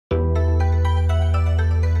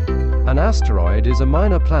asteroid is a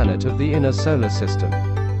minor planet of the inner solar system.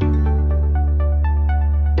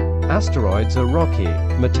 Asteroids are rocky,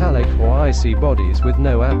 metallic or icy bodies with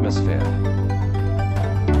no atmosphere.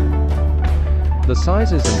 The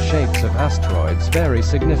sizes and shapes of asteroids vary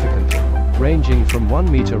significantly, ranging from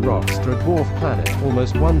 1-meter rocks to a dwarf planet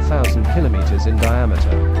almost 1,000 kilometers in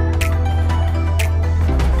diameter.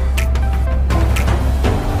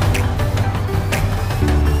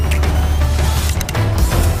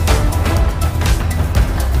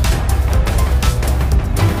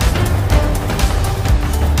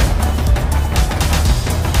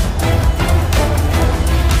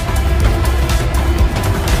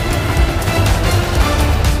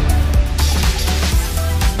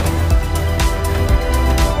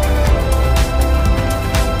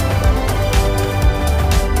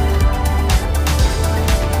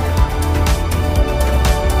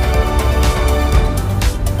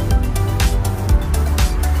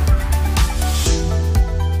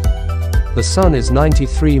 The Sun is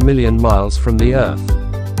 93 million miles from the Earth.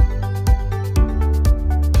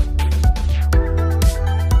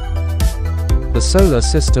 The solar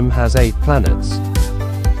system has 8 planets.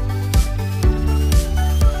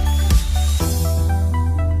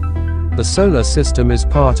 The solar system is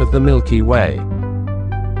part of the Milky Way.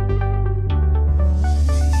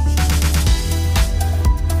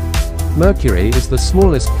 Mercury is the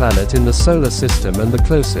smallest planet in the solar system and the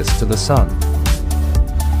closest to the Sun.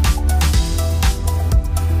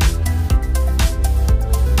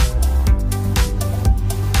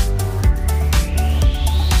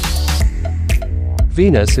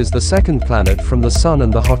 Venus is the second planet from the Sun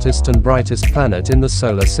and the hottest and brightest planet in the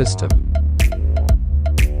solar system.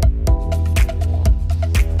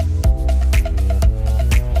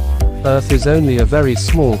 Earth is only a very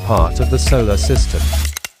small part of the solar system.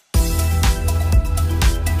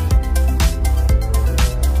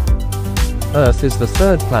 Earth is the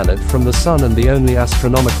third planet from the Sun and the only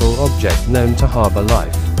astronomical object known to harbor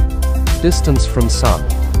life. Distance from Sun: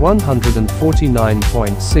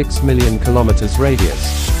 149.6 million kilometers. Radius: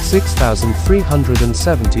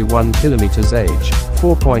 6,371 kilometers. Age: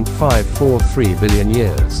 4.543 billion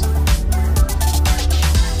years.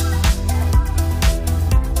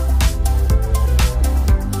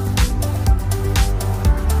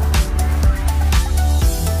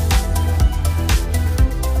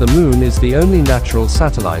 The Moon is the only natural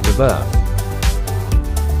satellite of Earth.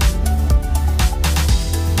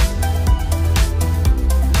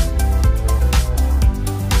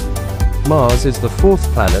 Mars is the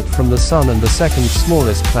fourth planet from the Sun and the second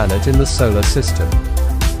smallest planet in the solar system.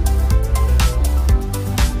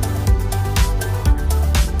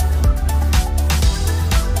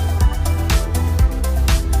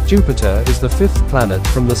 Jupiter is the fifth planet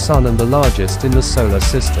from the Sun and the largest in the solar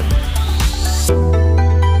system.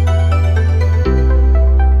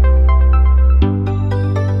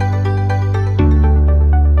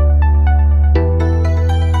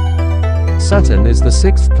 Saturn is the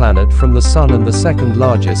sixth planet from the Sun and the second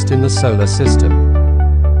largest in the solar system.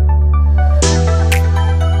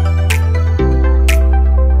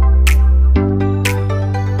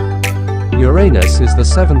 Uranus is the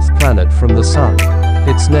seventh planet from the Sun.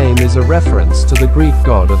 Its name is a reference to the Greek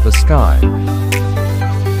god of the sky.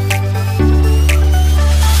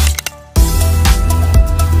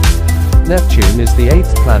 Neptune is the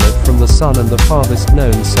eighth planet from the Sun and the farthest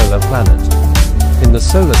known solar planet. In the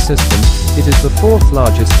solar system, it is the fourth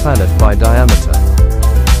largest planet by diameter.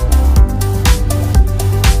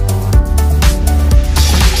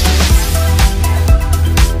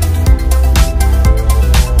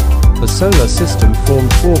 The solar system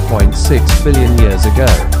formed 4.6 billion years ago.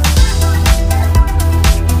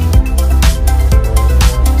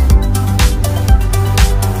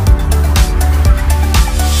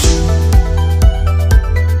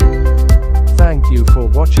 Thank you for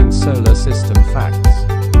watching Solar System Facts.